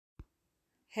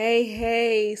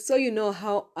Hey, so you know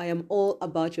how I am all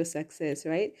about your success,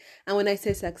 right? And when I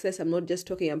say success, I'm not just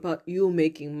talking about you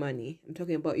making money. I'm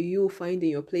talking about you finding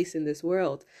your place in this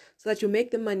world so that you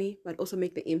make the money, but also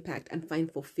make the impact and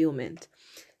find fulfillment.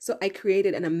 So I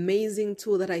created an amazing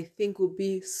tool that I think will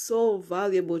be so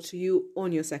valuable to you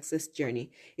on your success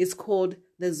journey. It's called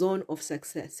the Zone of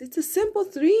Success. It's a simple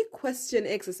 3-question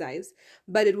exercise,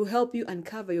 but it will help you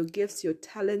uncover your gifts, your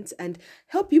talents, and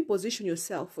help you position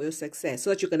yourself for your success so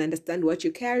that you can understand what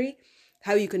you carry,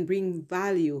 how you can bring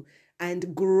value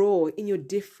and grow in your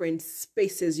different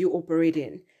spaces you operate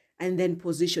in, and then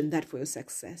position that for your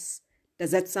success. Does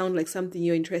that sound like something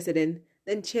you're interested in?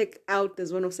 Then check out the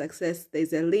Zone of Success.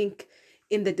 There's a link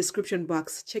in the description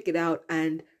box. Check it out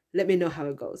and let me know how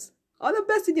it goes. All the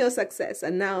best in your success.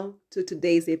 And now to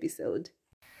today's episode.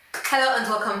 Hello and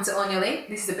welcome to On Your Lane.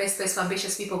 This is the best place for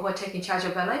ambitious people who are taking charge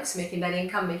of their lives, making that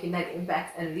income, making that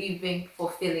impact, and living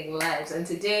fulfilling lives. And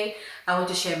today I want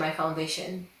to share my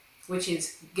foundation, which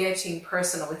is getting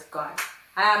personal with God.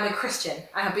 I am a Christian.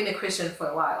 I have been a Christian for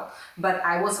a while, but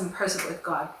I wasn't personal with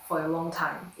God for a long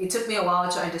time. It took me a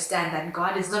while to understand that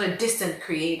God is not a distant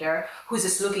creator who's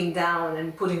just looking down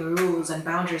and putting rules and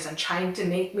boundaries and trying to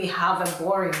make me have a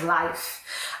boring life.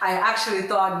 I actually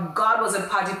thought God was a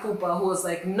party pooper who was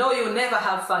like, no, you never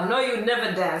have fun. No, you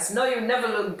never dance. No, you never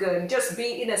look good. Just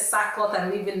be in a sackcloth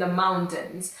and live in the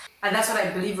mountains. And that's what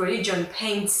I believe religion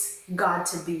paints God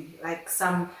to be, like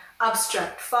some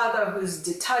abstract father who's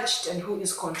detached and who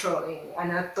is controlling,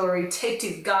 an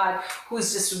authoritative God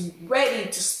who's just ready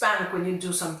to spank when you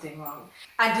do something wrong.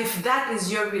 And if that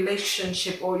is your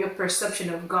relationship or your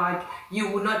perception of God, you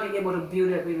will not be able to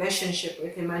build a relationship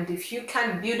with him. And if you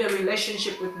can't build a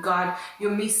relationship with God,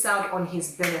 you miss out on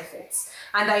his benefits.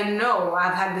 And I know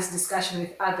I've had this discussion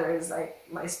with others, like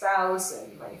my spouse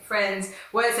and my friends,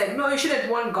 where it's like, no, you shouldn't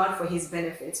want God for his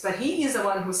benefits. But he is the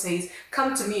one who says,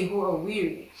 come to me who are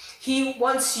weary. He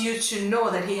wants you to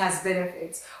know that he has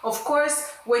benefits. Of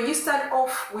course, when you start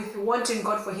off with wanting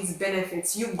God for his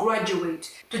benefits, you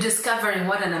graduate to discovering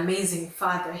what an amazing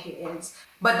father he is.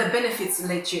 But the benefits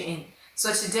let you in.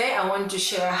 So today I want to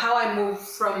share how I moved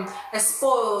from a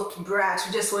spoiled brat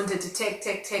who just wanted to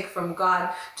take from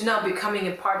God to now becoming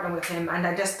a partner with him. And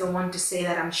I just don't want to say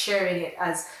that I'm sharing it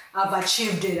as I've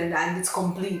achieved it and it's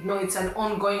complete. No, it's an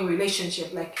ongoing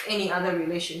relationship like any other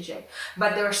relationship.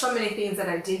 But there are so many things that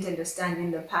I didn't understand in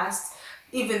the past.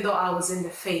 Even though I was in the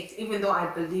faith, even though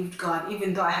I believed God,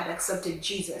 even though I had accepted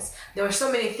Jesus, there were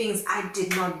so many things I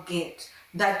did not get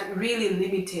that really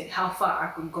limited how far I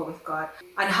could go with God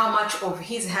and how much of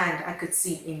his hand I could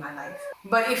see in my life.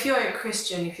 But if you're a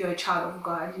Christian, if you're a child of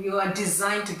God, you are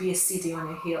designed to be a city on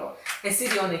a hill. A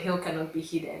city on a hill cannot be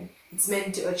hidden. It's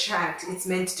meant to attract, it's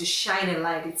meant to shine a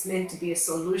light, it's meant to be a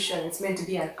solution, it's meant to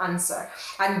be an answer.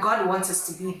 And God wants us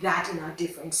to be that in our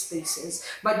different spaces.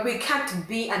 But we can't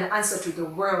be an answer to the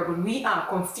world when we are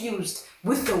confused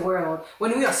with the world,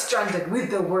 when we are stranded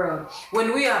with the world,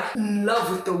 when we are in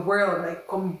love with the world, like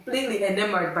completely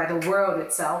enamored by the world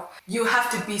itself. You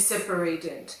have to be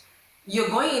separated. You're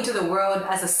going into the world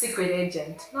as a secret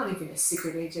agent. Not even a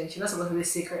secret agent, you're not supposed to be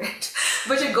secret.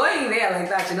 But you're going there like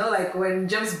that, like when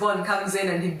James Bond comes in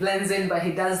and he blends in, but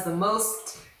he does the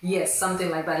most. Yes,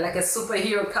 something like that. Like a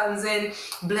superhero comes in,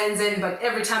 blends in, but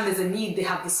every time there's a need, they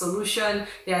have the solution,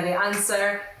 they are the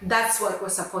answer. That's what we're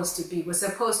supposed to be. We're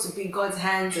supposed to be God's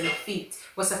hands and feet.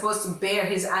 We're supposed to bear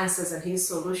his answers and his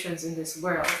solutions in this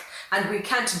world. And we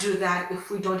can't do that if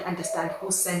we don't understand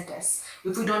who sent us,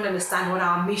 if we don't understand what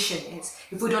our mission is,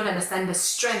 if we don't understand the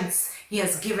strengths he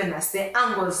has given us, the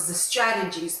angles, the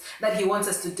strategies that he wants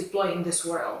us to deploy in this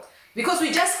world. Because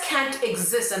we just can't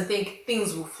exist and think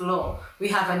things will flow. We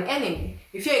have an enemy.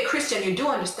 If you're a Christian, you do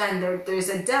understand there is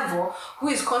a devil who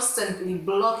is constantly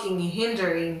blocking,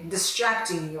 hindering,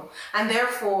 distracting you. And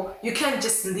therefore, you can't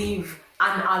just live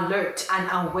alert and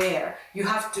aware. You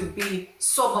have to be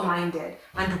sober-minded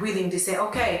and willing to say,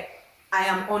 okay, I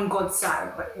am on God's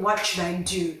side, but what should I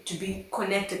do to be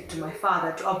connected to my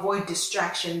Father, to avoid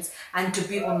distractions, and to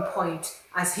be on point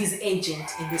as his agent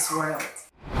in this world?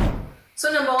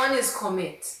 So number one is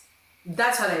commit.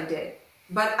 That's what I did.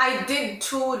 But I did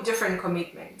 2 different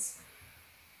commitments.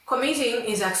 Committing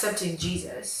is accepting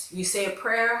Jesus. You say a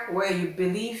prayer where you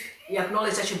believe, you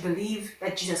acknowledge that you believe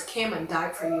that Jesus came and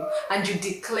died for you, and you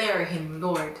declare him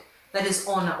Lord. That is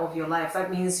honor of your life.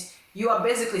 That means you are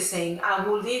basically saying, I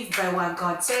will live by what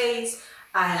God says.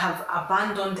 I have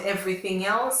abandoned everything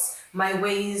else. My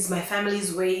ways, my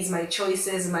family's ways, my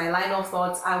choices, my line of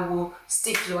thoughts, I will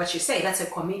stick to what you say. That's a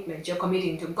commitment. You're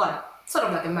committing to God. Sort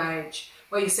of like a marriage.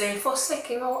 where you're saying,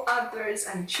 forsaking all others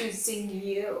and choosing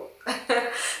you.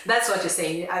 That's what you're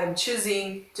saying. I'm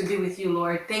choosing to be with you,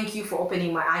 Lord. Thank you for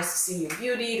opening my eyes to see your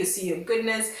beauty, to see your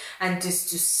goodness, and just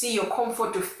to see your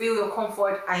comfort, to feel your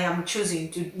comfort. I am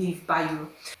choosing to live by you.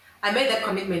 I made that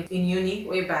commitment in uni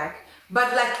way back.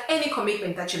 But like any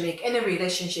commitment that you make, any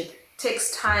relationship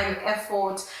takes time,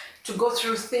 effort to go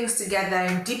through things together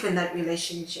and deepen that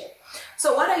relationship.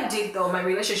 So what I did though, my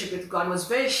relationship with God was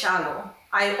very shallow.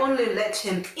 I only let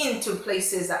him into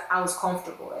places that I was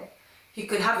comfortable in. He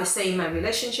could have a say in my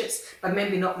relationships, but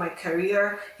maybe not my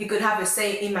career. He could have a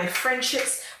say in my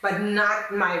friendships, but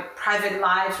not my private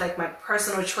life, like my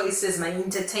personal choices, my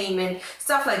entertainment,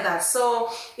 stuff like that.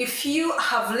 So if you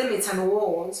have limits and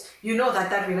walls, you know that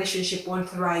that relationship won't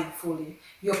thrive fully.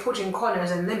 You're putting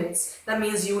corners and limits. That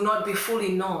means you will not be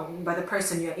fully known by the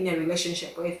person you're in a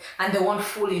relationship with, and they won't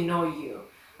fully know you.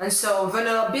 And so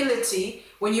vulnerability,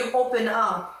 when you open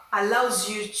up, allows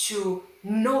you to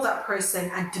know that person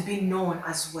and to be known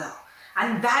as well.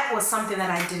 And that was something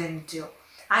that I didn't do.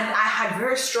 And I had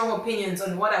very strong opinions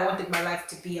on what I wanted my life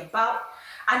to be about.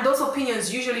 And those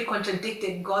opinions usually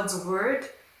contradicted God's word,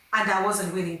 and I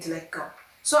wasn't willing to let go.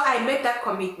 So I made that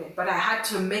commitment, but I had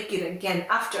to make it again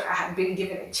after I had been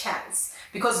given a chance,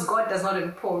 because God does not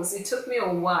impose. It took me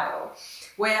a while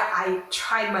where I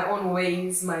tried my own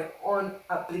ways, my own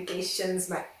applications,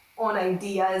 my own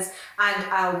ideas, and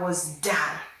I was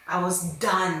done. I was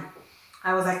done.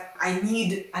 I was like, I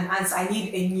need an answer. I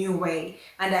need a new way.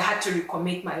 And I had to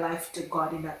recommit my life to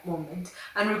God in that moment.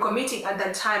 And recommitting at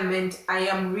that time meant I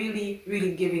am really,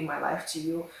 really giving my life to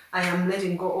you. I am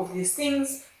letting go of these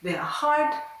things. They are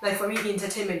hard. Like for me,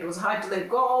 entertainment was hard to let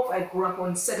go of. I grew up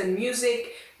on certain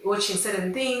music, watching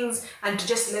certain things, and to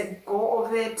just let go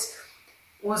of it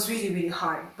was really, really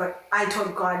hard. But I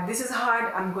told God, this is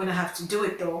hard. I'm going to have to do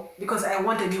it though, because I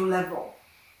want a new level.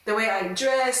 The way I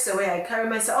dress, the way I carry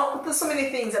myself. Oh, there's so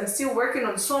many things. I'm still working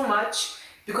on so much,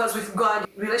 because with God,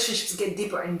 relationships get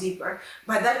deeper and deeper.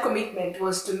 But that commitment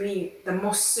was, to me, the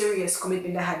most serious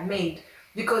commitment I had made,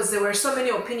 because there were so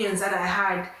many opinions that I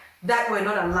had that were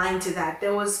not aligned to that.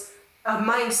 There was a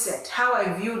mindset, how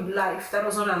I viewed life, that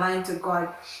was not aligned to God.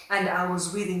 And I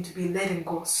was willing to be letting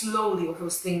go slowly of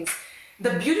those things.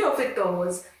 The beauty of it though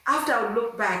was, after I would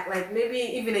look back, like maybe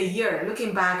even a year,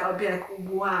 looking back, I would be like,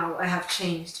 wow, I have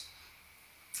changed.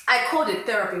 I called it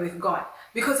therapy with God,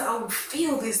 because I would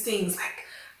feel these things like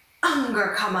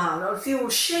anger come out, I would feel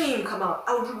shame come out,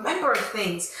 I would remember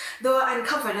things that were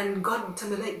uncovered, and God would tell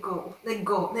me, let go, let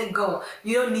go, let go.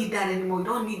 You don't need that anymore, you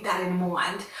don't need that anymore.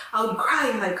 And I would cry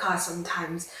in my car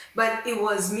sometimes, but it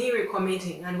was me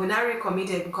recommitting. And when I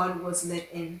recommitted, God was let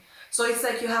in. So it's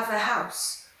like you have a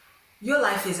house. Your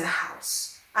life is a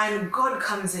house, and God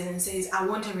comes in and says, I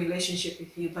want a relationship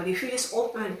with you. But if you just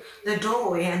open the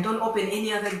doorway and don't open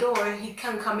any other door, he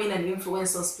can come in and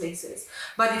influence those places.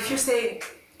 But if you say,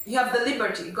 you have the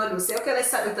liberty, God will say, okay, let's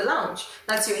start with the lounge.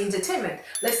 That's your entertainment.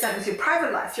 Let's start with your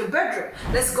private life, your bedroom.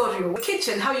 Let's go to your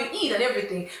kitchen, how you eat and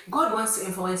everything. God wants to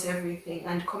influence everything,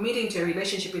 and committing to a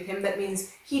relationship with him, that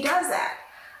means he does that.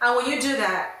 And when you do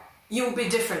that, you'll be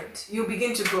different. You'll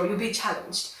begin to grow. You'll be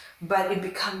challenged. But it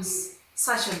becomes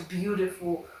such a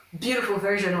beautiful, beautiful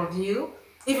version of you.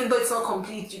 Even though it's not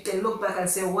complete, you can look back and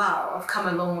say, wow, I've come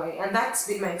a long way. And that's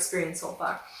been my experience so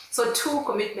far. So 2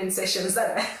 commitment sessions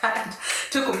that I had,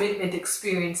 2 commitment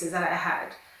experiences that I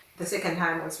had. The second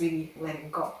time was really letting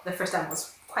go. The first time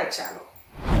was quite shallow.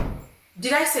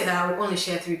 Did I say that I would only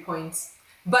share 3 points?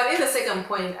 But in the second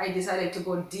point, I decided to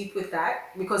go deep with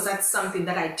that, because that's something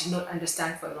that I did not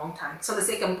understand for a long time. So the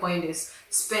second point is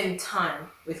spend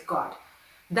time with God.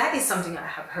 That is something I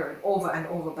have heard over and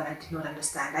over, but I did not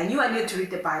understand. I knew I needed to read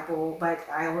the Bible, but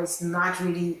I was not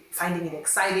really finding it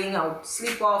exciting. I would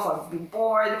sleep off, I would be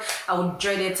bored, I would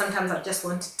dread it. Sometimes I just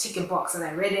want to tick a box and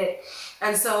I read it.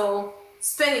 And so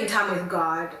spending time with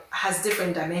God has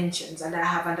different dimensions, and I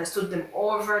have understood them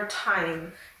over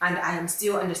time, and I am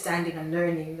still understanding and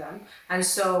learning them. And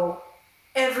so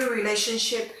every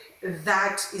relationship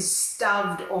that is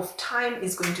starved of time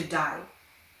is going to die.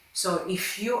 So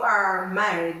if you are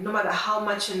married, no matter how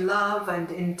much in love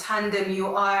and in tandem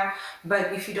you are,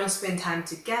 but if you don't spend time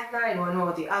together in one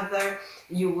or the other,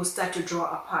 you will start to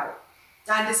draw apart.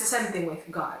 And it's the same thing with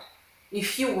God.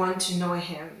 If you want to know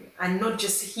him and not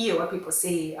just hear what people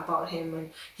say about him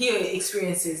and hear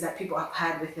experiences that people have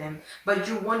had with him, but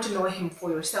you want to know him for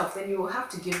yourself, then you will have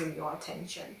to give him your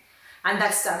attention. And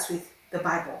that starts with the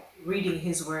Bible, reading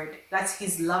his word. That's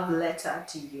his love letter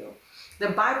to you. The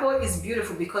Bible is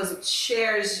beautiful because it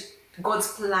shares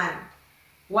God's plan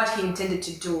what he intended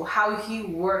to do, how he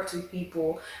worked with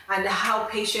people, and how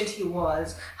patient he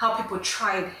was, how people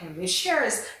tried him. It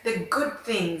shares the good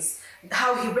things,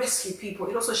 how he rescued people.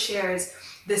 It also shares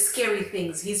the scary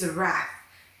things, his wrath,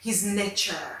 his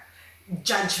nature,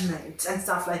 judgment, and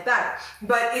stuff like that.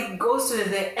 But it goes to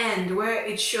the end where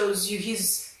it shows you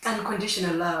his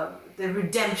unconditional love, the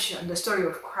redemption, the story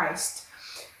of Christ.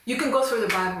 You can go through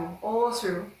the Bible all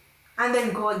through and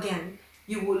then go again.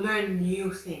 You will learn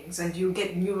new things and you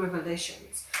get new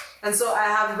revelations. And so I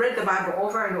have read the Bible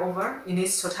over and over in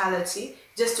its totality,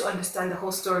 just to understand the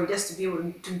whole story, just to be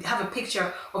able to have a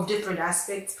picture of different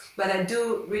aspects. But I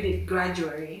do read it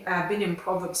gradually. I've been in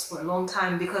Proverbs for a long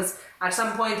time because at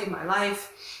some point in my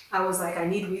life, I was like, I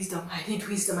need wisdom, I need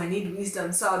wisdom, I need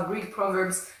wisdom. So I'd read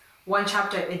Proverbs 1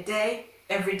 chapter a day,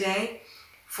 every day,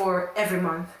 for every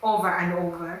month, over and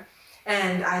over.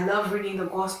 And I love reading the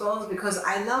Gospels because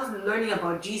I love learning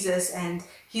about Jesus and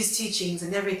his teachings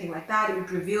and everything like that.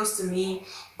 It reveals to me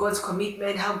God's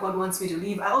commitment, how God wants me to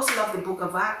live. I also love the book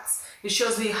of Acts. It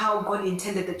shows me how God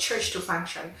intended the church to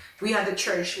function. We are the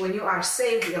church. When you are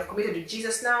saved, you have committed to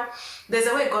Jesus now, there's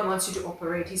a way God wants you to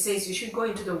operate. He says you should go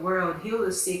into the world, heal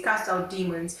the sick, cast out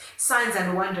demons, signs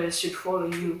and wonders should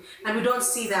follow you. And we don't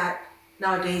see that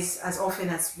nowadays as often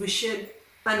as we should.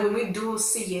 And when we do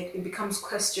see it, it becomes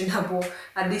questionable,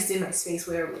 at least in my space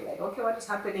where we're like, okay, what is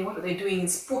happening? What are they doing?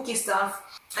 Spooky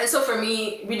stuff. And so for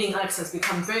me, reading Acts has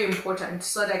become very important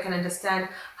so that I can understand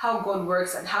how God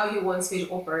works and how he wants me to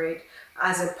operate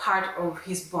as a part of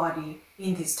his body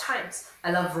in these times. I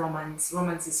love Romans.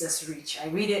 Romans is just rich. I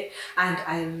read it and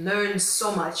I learn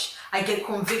so much. I get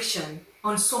conviction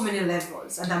on so many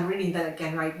levels, and I'm reading that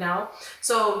again right now.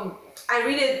 So I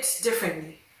read it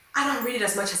differently. I don't read it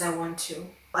as much as I want to,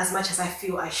 as much as I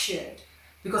feel I should,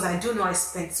 because I do know I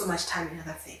spend so much time in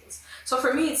other things. So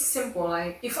for me, it's simple.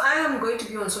 Like, if I am going to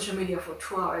be on social media for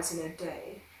 2 hours in a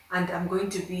day, and I'm going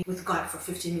to be with God for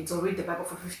 15 minutes or read the Bible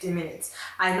for 15 minutes,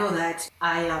 I know that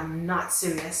I am not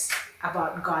serious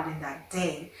about God in that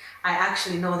day. I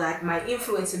actually know that my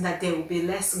influence in that day will be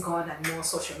less God and more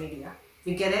social media.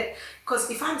 You get it?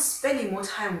 Because if I'm spending more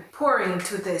time pouring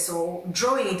into this or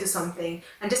drawing into something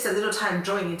and just a little time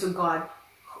drawing into God,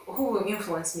 who will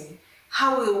influence me?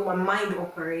 How will my mind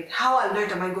operate? How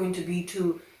alert am I going to be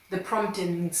to the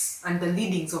promptings and the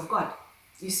leadings of God?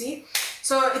 You see?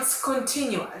 So it's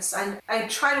continuous, and I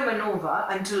try to maneuver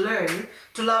and to learn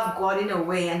to love God in a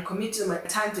way and commit to my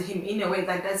time to him in a way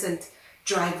that doesn't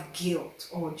drive guilt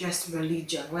or just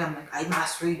religion where I'm like, I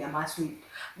must read.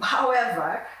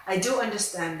 However, I do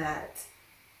understand that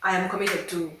I am committed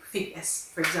to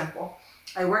fitness, for example.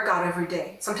 I work out every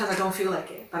day. Sometimes I don't feel like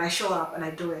it, but I show up and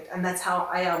I do it. And that's how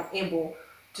I am able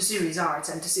to see results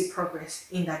and to see progress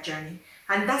in that journey.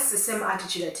 And that's the same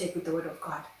attitude I take with the Word of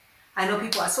God. I know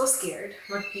people are so scared,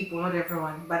 not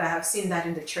everyone, but I have seen that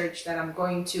in the church that I'm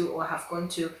going to or have gone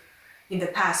to in the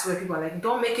past, where people are like,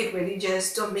 don't make it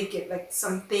religious, don't make it like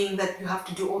something that you have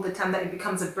to do all the time, that it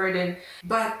becomes a burden.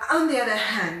 But on the other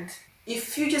hand,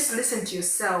 if you just listen to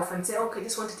yourself and say, okay,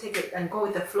 just want to take it and go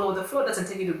with the flow doesn't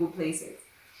take you to good places.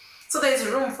 So there's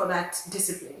room for that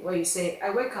discipline where you say,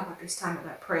 I wake up at this time and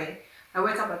I pray. I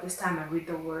wake up at this time and read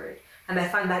the Word. And I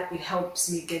find that it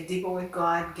helps me get deeper with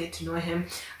God, get to know him.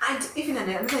 And even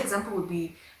another example would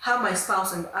be how my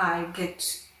spouse and I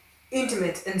get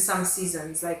intimate in some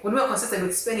seasons. Like when we're consistent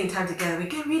with spending time together, we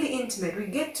get really intimate. We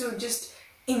get to just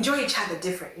enjoy each other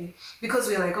differently because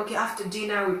we're like, okay, after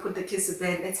dinner, we put the kids to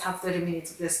bed, let's have 30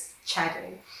 minutes of just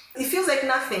chatting. It feels like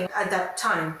nothing at that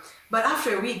time. But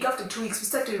after a week, after 2 weeks, we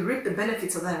start to reap the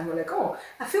benefits of that. And we're like, oh,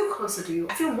 I feel closer to you.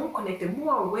 I feel more connected,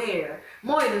 more aware,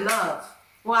 more in love.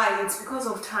 Why? It's because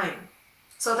of time.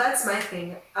 So that's my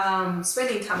thing.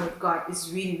 Spending time with God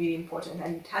is really, really important.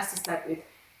 And it has to start with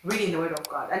reading the Word of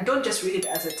God. And don't just read it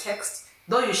as a text,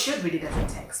 though you should read it as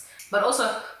a text, but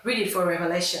also read it for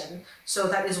revelation. So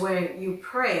that is where you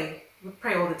pray. We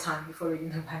pray all the time before reading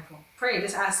the Bible. Pray,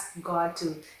 just ask God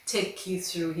to take you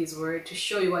through his Word, to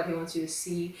show you what he wants you to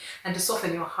see, and to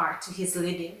soften your heart to his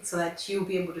leading so that you'll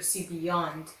be able to see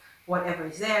beyond whatever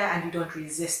is there and you don't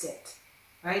resist it.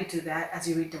 Right? Do that as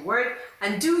you read the Word,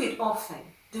 and do it often.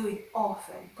 Do it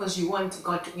often because you want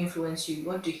God to influence you. You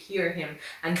want to hear him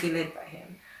and be led by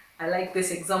him. I like this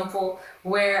example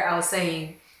where I was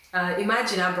saying,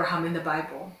 imagine Abraham in the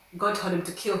Bible. God told him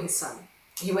to kill his son.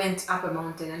 He went up a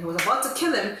mountain and he was about to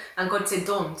kill him, and God said,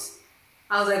 don't.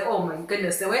 I was like, oh my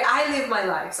goodness, the way I live my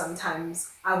life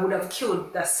sometimes, I would have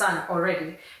killed the son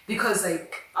already, because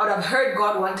like I would have heard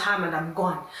God one time and I'm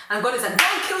gone. And God is like,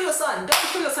 don't kill your son, don't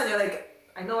kill your son. You're like,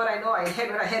 I know what I know, I heard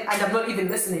what I heard, and I'm not even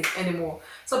listening anymore.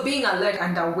 So being alert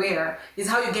and aware is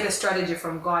how you get a strategy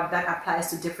from God that applies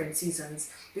to different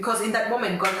seasons. Because in that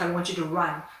moment, God can want you to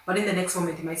run, but in the next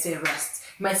moment, He might say rest.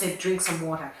 He might say drink some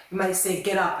water. He might say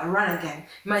get up and run again.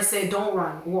 He might say don't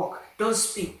run, walk. Don't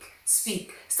speak,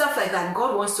 speak. Stuff like that.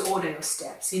 God wants to order your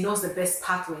steps. He knows the best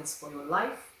pathways for your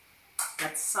life.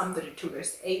 That's Psalm 32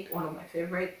 verse 8, one of my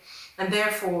favorite. And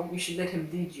therefore, you should let Him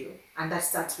lead you. And that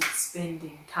starts with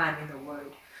spending time in the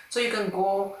Word. So you can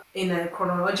go in a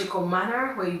chronological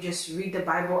manner where you just read the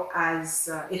Bible as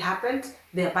it happened.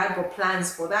 There are Bible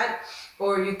plans for that.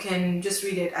 Or you can just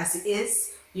read it as it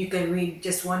is. You can read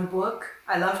just one book.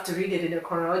 I love to read it in a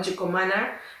chronological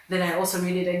manner. Then I also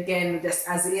read it again just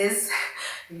as it is.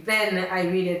 Then I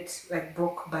read it like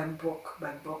book by book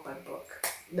by book by book.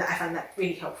 I find that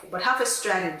really helpful. But have a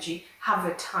strategy, have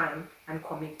a time, and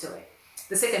commit to it.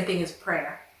 The second thing is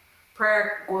prayer.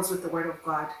 Prayer goes with the Word of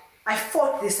God. I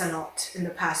fought this a lot in the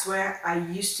past where I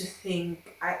used to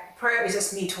think prayer is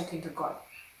just me talking to God.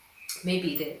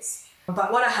 Maybe it is.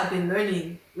 But what I have been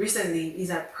learning recently is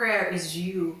that prayer is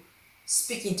you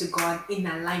speaking to God in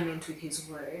alignment with His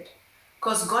Word.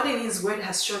 Because God in His Word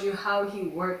has shown you how He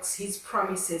works, His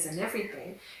promises and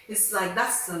everything. It's like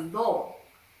that's the law.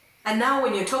 And now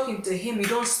when you're talking to Him, you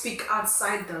don't speak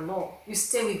outside the law. You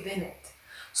stay within it.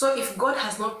 So if God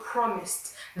has not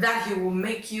promised that He will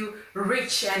make you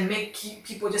rich and make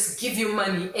people just give you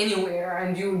money anywhere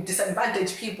and you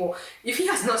disadvantage people, if He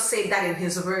has not said that in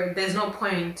His Word, there's no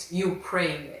point you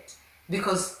praying it.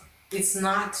 Because it's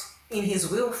not in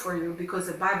His will for you, because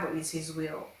the Bible is His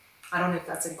will. I don't know if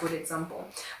that's a good example.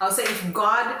 I'll say if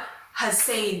God has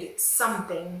said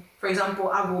something, for example,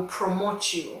 I will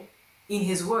promote you in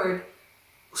His Word,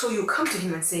 so you come to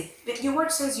Him and say, your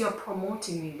Word says you're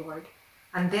promoting me, Lord,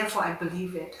 and therefore I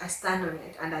believe it, I stand on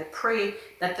it, and I pray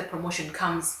that the promotion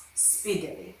comes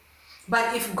speedily.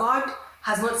 But if God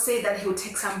has not said that He will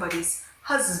take somebody's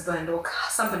husband or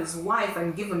somebody's wife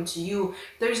and give them to you,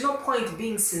 there is no point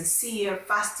being sincere,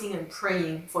 fasting and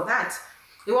praying for that.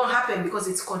 It won't happen because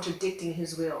it's contradicting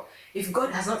His will. If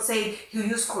God has not said He'll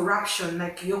use corruption,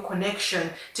 like your connection,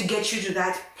 to get you to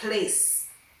that place,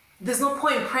 there's no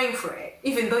point praying for it.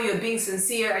 Even though you're being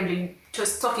sincere and you're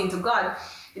just talking to God,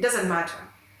 it doesn't matter.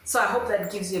 So I hope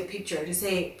that gives you a picture to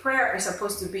say prayer is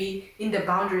supposed to be in the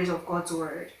boundaries of God's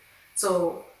Word.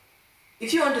 So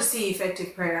if you want to see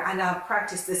effective prayer, and I've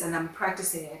practiced this and I'm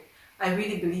practicing it, I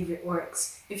really believe it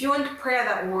works. If you want prayer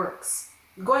that works,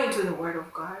 go into the Word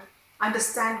of God.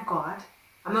 Understand God.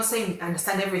 I'm not saying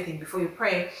understand everything before you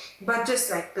pray, but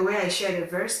just like the way I shared a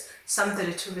verse, Psalm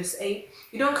 32 verse 8,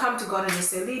 you don't come to God and just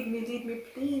say, lead me,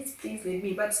 please lead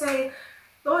me. But say,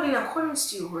 Lord, in accordance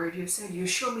to your word, you've said you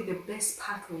show me the best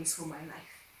pathways for my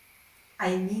life.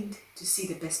 I need to see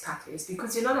the best pathways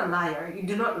because you're not a liar. You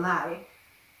do not lie.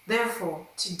 Therefore,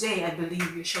 today I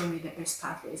believe you show me the best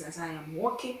pathways as I am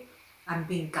walking and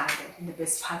being guided in the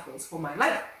best pathways for my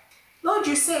life. Lord,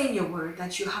 you say in your word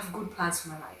that you have good plans for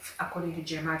my life, according to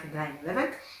Jeremiah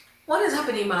 29:11. What is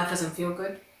happening in my life doesn't feel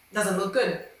good, doesn't look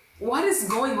good. What is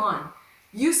going on?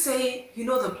 You say you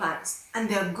know the plans and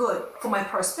they're good for my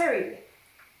prosperity.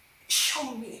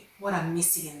 Show me what I'm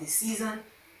missing in this season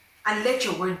and let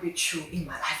your word be true in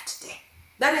my life today.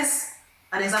 That is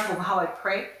an example of how I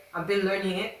pray. I've been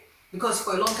learning it because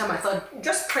for a long time I thought,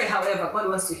 just pray however, God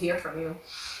wants to hear from you.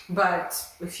 But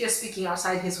if you're speaking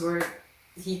outside His word,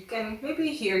 He can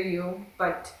maybe hear you,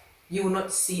 but you will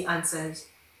not see answers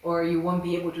or you won't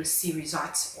be able to see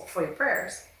results for your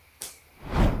prayers.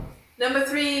 Number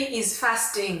 3 is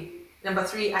fasting. Number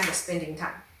 3, and spending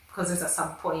time, because these are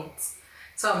some points.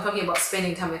 So I'm talking about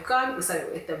spending time with God. We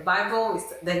started with the Bible,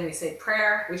 then we said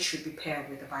prayer, which should be paired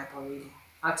with the Bible really.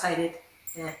 Outside it,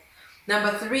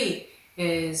 Number 3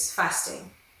 is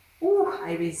fasting.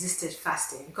 I resisted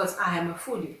fasting because I am a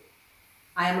foodie.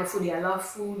 I love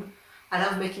food. I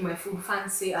love making my food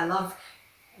fancy. I love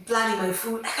planning my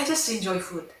food. I just enjoy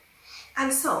food.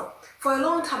 And so, for a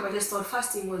long time, I just thought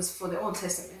fasting was for the Old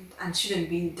Testament and shouldn't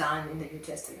be done in the New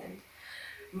Testament.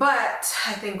 But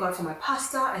I thank God for my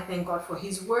pastor. I thank God for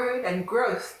His word and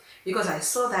growth, because I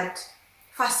saw that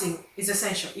fasting is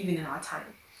essential even in our time.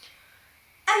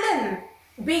 And then,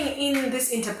 being in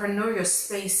this entrepreneurial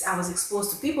space, I was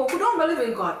exposed to people who don't believe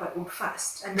in God but would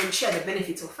fast and then share the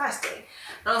benefits of fasting.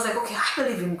 And I was like, okay, I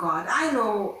believe in God. I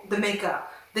know the maker,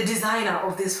 the designer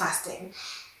of this fasting.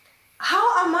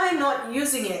 How am I not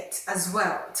using it as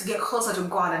well to get closer to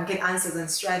God and get answers and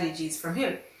strategies from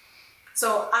Him?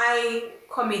 So I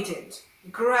committed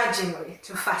grudgingly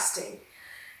to fasting.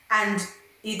 And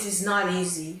it is not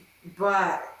easy,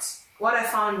 but what I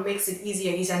found makes it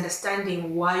easier is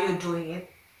understanding why you're doing it.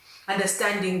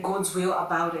 understanding God's will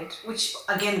about it, which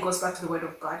again goes back to the Word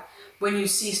of God. When you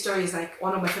see stories like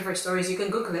one of my favorite stories, you can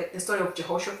Google it, the story of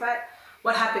Jehoshaphat.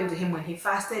 What happened to him when he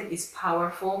fasted is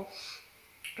powerful.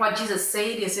 What Jesus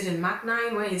said, he said in Mark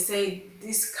 9, where he said,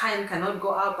 this kind cannot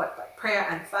go out but by prayer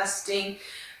and fasting.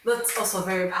 That's also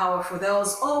very powerful. There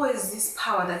was always this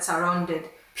power that surrounded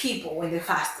people when they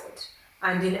fasted.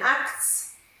 And in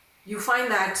Acts, you find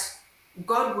that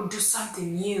God would do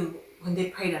something new when they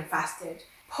prayed and fasted.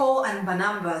 Paul and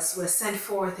Barnabas were sent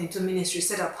forth into ministry,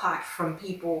 set apart from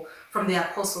people, from the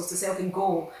apostles, to say, okay,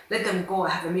 go, let them go, I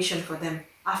have a mission for them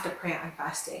after prayer and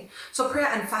fasting. So prayer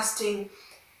and fasting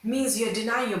means you're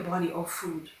denying your body of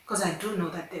food, because I do know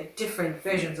that there are different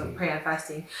versions of prayer and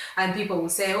fasting, and people will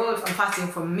say, oh, if I'm fasting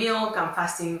from milk, I'm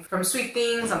fasting from sweet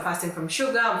things, I'm fasting from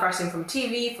sugar, I'm fasting from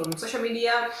TV, from social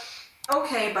media.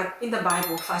 Okay, but in the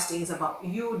Bible, fasting is about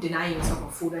you denying yourself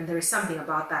of food, and there is something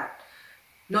about that.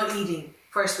 Not eating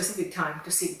for a specific time to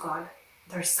seek God.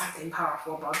 There is something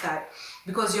powerful about that,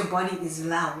 because your body is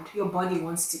loud. Your body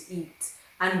wants to eat.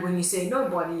 And when you say no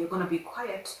body, you're going to be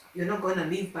quiet. You're not going to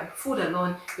live by food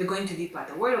alone. You're going to live by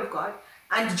the Word of God.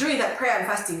 And during that prayer and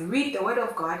fasting, read the Word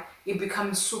of God. It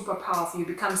becomes super powerful. You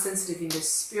become sensitive in the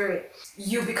spirit.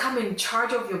 You become in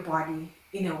charge of your body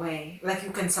in a way. Like you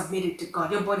can submit it to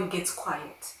God. Your body gets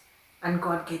quiet and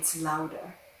God gets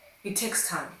louder. It takes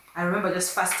time. I remember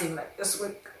just fasting, like just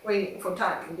waiting for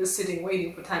time, and just sitting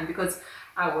waiting for time, because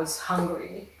I was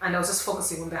hungry and I was just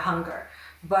focusing on the hunger.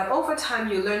 But over time,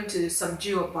 you learn to subdue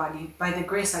your body by the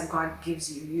grace that God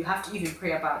gives you. You have to even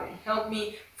pray about it. Help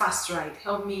me fast right.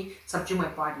 Help me subdue my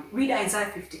body. Read Isaiah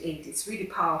 58. It's really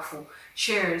powerful.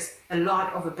 Shares a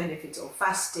lot of the benefits of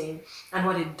fasting and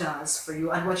what it does for you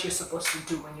and what you're supposed to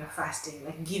do when you're fasting.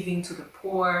 Like giving to the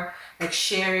poor, like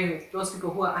sharing with those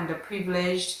people who are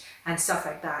underprivileged and stuff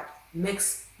like that.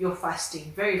 Makes your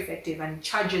fasting very effective and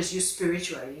charges you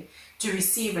spiritually to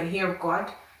receive and hear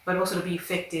God, but also to be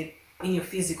effective in your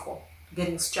physical,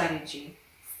 getting strategy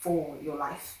for your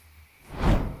life.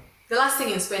 The last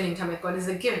thing in spending time with God is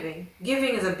the giving.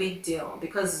 Giving is a big deal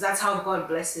because that's how God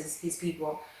blesses his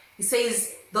people. He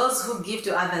says, those who give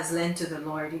to others lend to the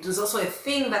Lord. It was also a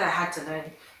thing that I had to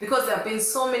learn because there have been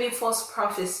so many false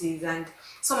prophecies and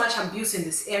so much abuse in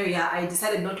this area. I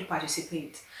decided not to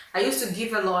participate. I used to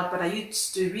give a lot, but I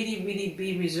used to really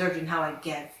be reserved in how I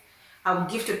gave. I would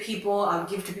give to people. I would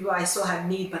give to people I saw had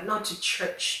need, but not to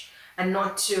church and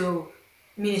not to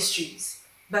ministries.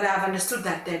 But I've understood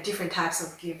that there are different types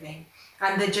of giving.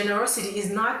 And the generosity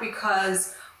is not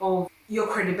because of your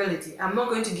credibility. I'm not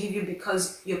going to give you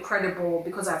because you're credible,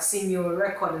 because I've seen your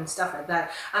record and stuff like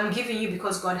that. I'm giving you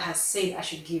because God has said I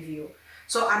should give you.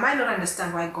 So I might not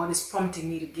understand why God is prompting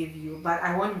me to give you, but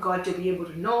I want God to be able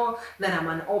to know that I'm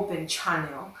an open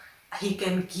channel. He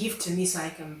can give to me so I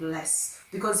can bless,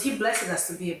 because he blesses us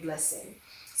to be a blessing.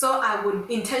 So I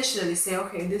would intentionally say,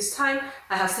 okay, this time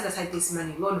I have set aside this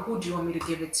money. Lord, who do you want me to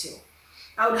give it to?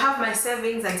 I would have my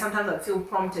savings, and sometimes I feel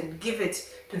prompted, give it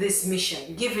to this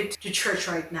mission, give it to church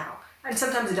right now. And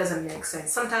sometimes it doesn't make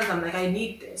sense. Sometimes I'm like, I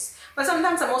need this. But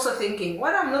sometimes I'm also thinking,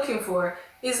 what I'm looking for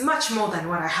is much more than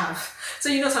what I have. So,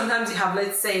 you know, sometimes you have,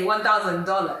 let's say,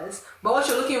 $1,000, but what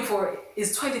you're looking for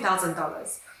is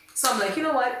 $20,000. So I'm like, you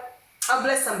know what? I'll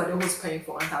bless somebody who's paying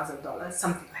for $1,000,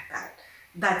 something like that.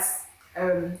 That's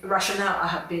rationale I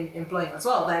have been employing as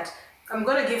well, that I'm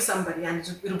going to give somebody and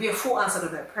it'll be a full answer to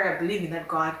their prayer, believing that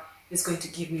God is going to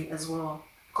give me as well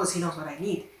because he knows what I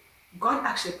need. God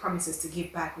actually promises to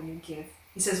give back when you give.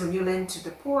 He says when you lend to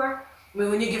the poor,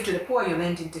 when you give to the poor, you're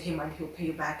lending to him and he'll pay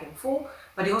you back in full.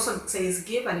 But he also says,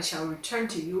 give and it shall return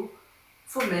to you,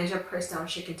 full measure, pressed down,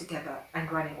 shaken together and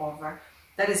running over.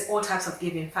 That is all types of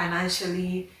giving,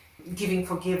 financially, giving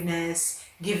forgiveness,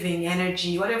 giving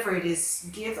energy, whatever it is,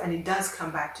 give and it does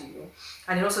come back to you.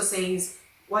 And it also says,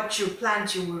 what you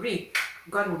plant, you will reap.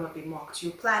 God will not be mocked.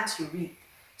 You plant, you reap.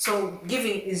 So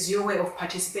giving is your way of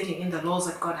participating in the laws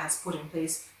that God has put in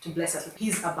place to bless us with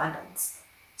his abundance.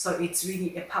 So it's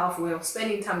really a powerful way of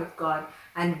spending time with God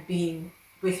and being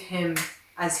with him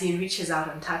as he reaches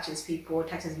out and touches people,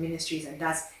 touches ministries, and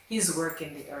does his work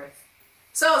in the earth.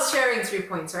 So I was sharing 3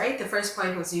 points, right? The first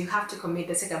point was you have to commit.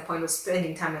 The second point was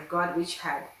spending time with God, which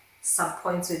had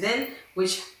sub-points within,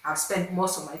 which I've spent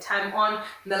most of my time on.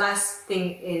 And the last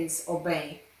thing is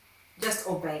obey. Just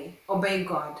obey. Obey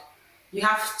God. You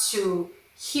have to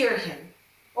hear him.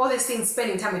 All these things,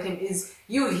 spending time with him, is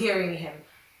you hearing him.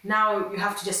 Now you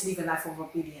have to just live a life of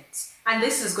obedience. And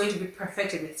this is going to be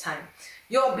perfected with time.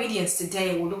 Your obedience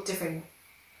today will look different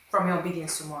from your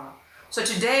obedience tomorrow. So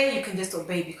today you can just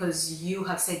obey because you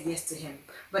have said yes to him.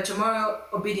 But tomorrow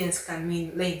obedience can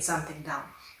mean laying something down.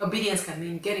 Obedience can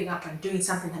mean getting up and doing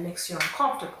something that makes you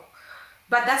uncomfortable.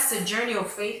 But that's the journey of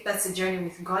faith. That's the journey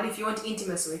with God. If you want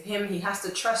intimacy with him, he has to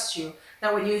trust you.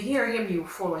 That when you hear him, you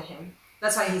follow him.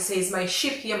 That's why he says, my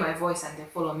sheep hear my voice and they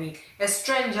follow me. A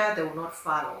stranger, they will not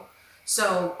follow.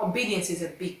 So obedience is a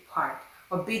big part.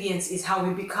 Obedience is how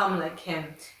we become like him.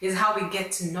 Is how we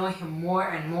get to know him more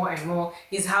and more and more.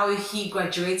 Is how he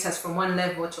graduates us from one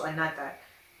level to another.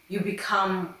 You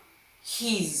become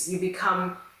his. You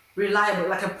become reliable,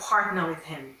 like a partner with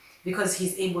him, because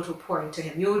he's able to pour into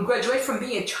him. You will graduate from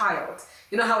being a child.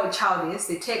 You know how a child is.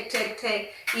 They take,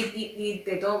 eat.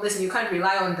 They don't listen. You can't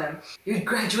rely on them. You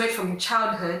graduate from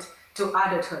childhood to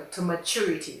adulthood, to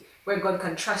maturity, where God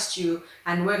can trust you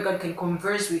and where God can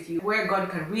converse with you, where God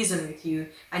can reason with you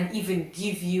and even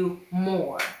give you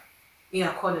more in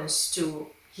accordance to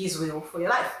his will for your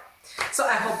life. So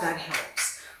I hope that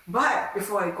helps. But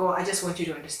before I go, I just want you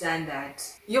to understand that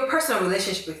your personal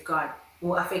relationship with God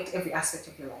will affect every aspect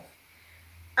of your life.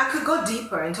 I could go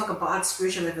deeper and talk about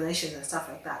spiritual revelations and stuff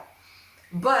like that.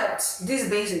 But these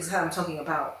basics that I'm talking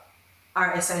about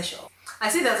are essential. I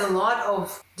see there's a lot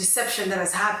of deception that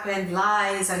has happened,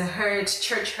 lies and hurt,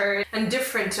 church hurt, and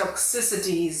different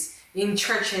toxicities in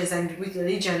churches and with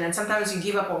religion. And sometimes you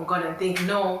give up on God and think,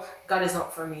 no, God is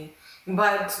not for me.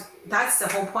 But that's the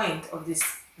whole point of this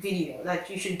video, that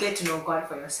you should get to know God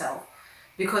for yourself.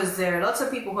 Because there are lots of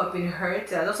people who have been hurt.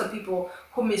 There are lots of people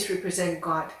who misrepresent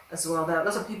God as well. There are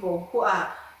lots of people who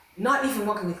are not even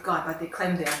working with God, but they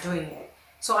claim they are doing it.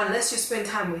 So unless you spend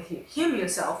time with him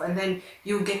yourself, and then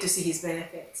you get to see his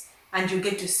benefits, and you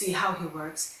get to see how he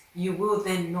works, you will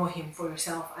then know him for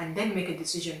yourself, and then make a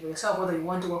decision for yourself whether you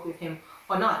want to work with him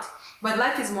or not. But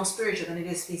life is more spiritual than it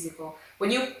is physical. When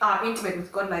you are intimate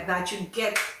with God like that, you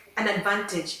get an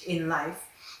advantage in life.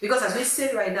 Because as we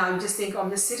sit right now, you just think, I'm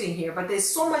just sitting here, but there's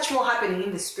so much more happening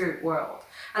in the spirit world.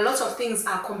 And lots of things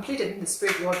are completed in the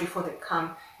spirit world before they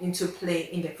come into play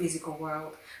in the physical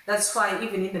world. That's why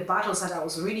even in the battles that I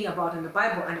was reading about in the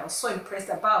Bible, and I was so impressed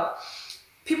about,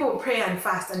 people will pray and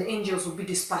fast and angels will be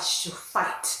dispatched to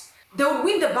fight. They will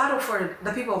win the battle for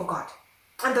the people of God,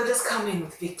 and they'll just come in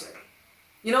with victory.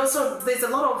 You know, so there's a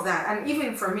lot of that. And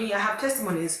even for me, I have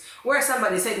testimonies where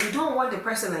somebody said, we don't want a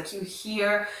person like you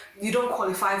here. You don't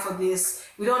qualify for this.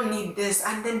 We don't need this.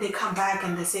 And then they come back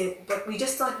and they say, but we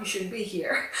just thought you should be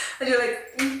here. And you're like,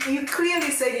 you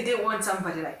clearly said you didn't want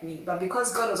somebody like me. But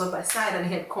because God was on my side and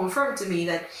he had confirmed to me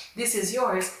that this is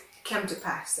yours, it came to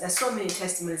pass. There's so many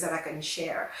testimonies that I can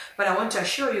share. But I want to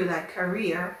assure you that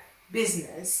career,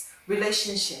 business,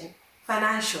 relationship,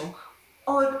 financial,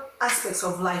 all aspects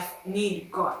of life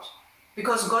need God,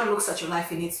 because God looks at your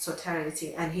life in its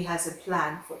totality and he has a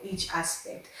plan for each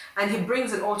aspect, and he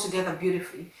brings it all together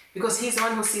beautifully, because he's the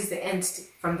one who sees the end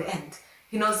from the end.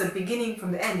 He knows the beginning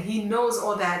from the end. He knows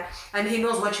all that, and he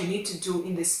knows what you need to do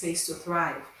in this space to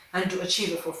thrive and to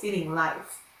achieve a fulfilling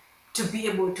life, to be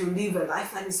able to live a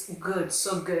life that is good,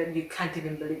 so good you can't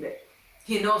even believe it.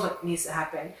 He knows what needs to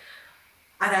happen.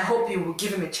 And I hope you will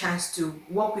give him a chance to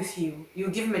walk with you. You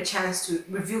give him a chance to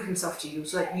reveal himself to you,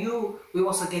 so that you will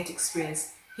also get to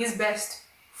experience his best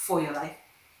for your life,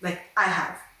 like I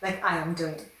have, like I am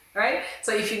doing. Right?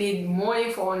 So if you need more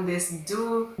info on this,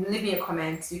 do leave me a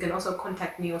comment. You can also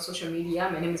contact me on social media.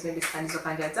 My name is Maybe Candice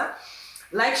Okanjata.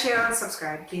 Like, share, and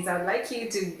subscribe, please. I would like you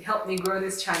to help me grow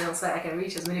this channel so that I can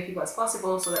reach as many people as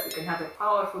possible, so that we can have a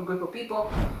powerful group of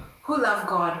people who love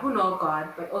God, who know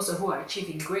God, but also who are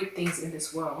achieving great things in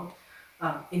this world,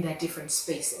 in their different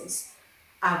spaces.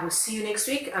 I will see you next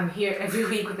week. I'm here every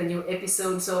week with a new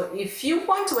episode. So if you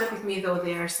want to work with me, though,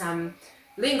 there are some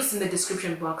links in the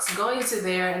description box. Go into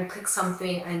there and click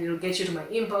something, and it'll get you to my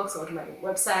inbox or to my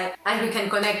website, and we can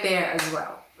connect there as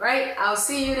well. Right? I'll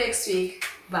see you next week.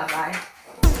 Bye-bye.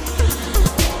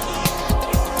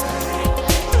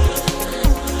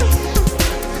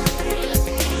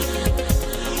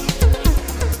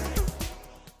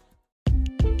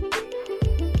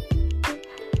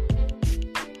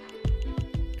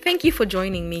 Thank you for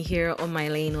joining me here on my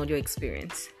Lane Audio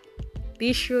Experience.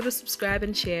 Be sure to subscribe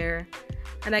and share,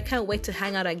 and I can't wait to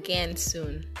hang out again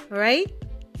soon. All right?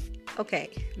 Okay,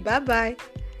 bye-bye.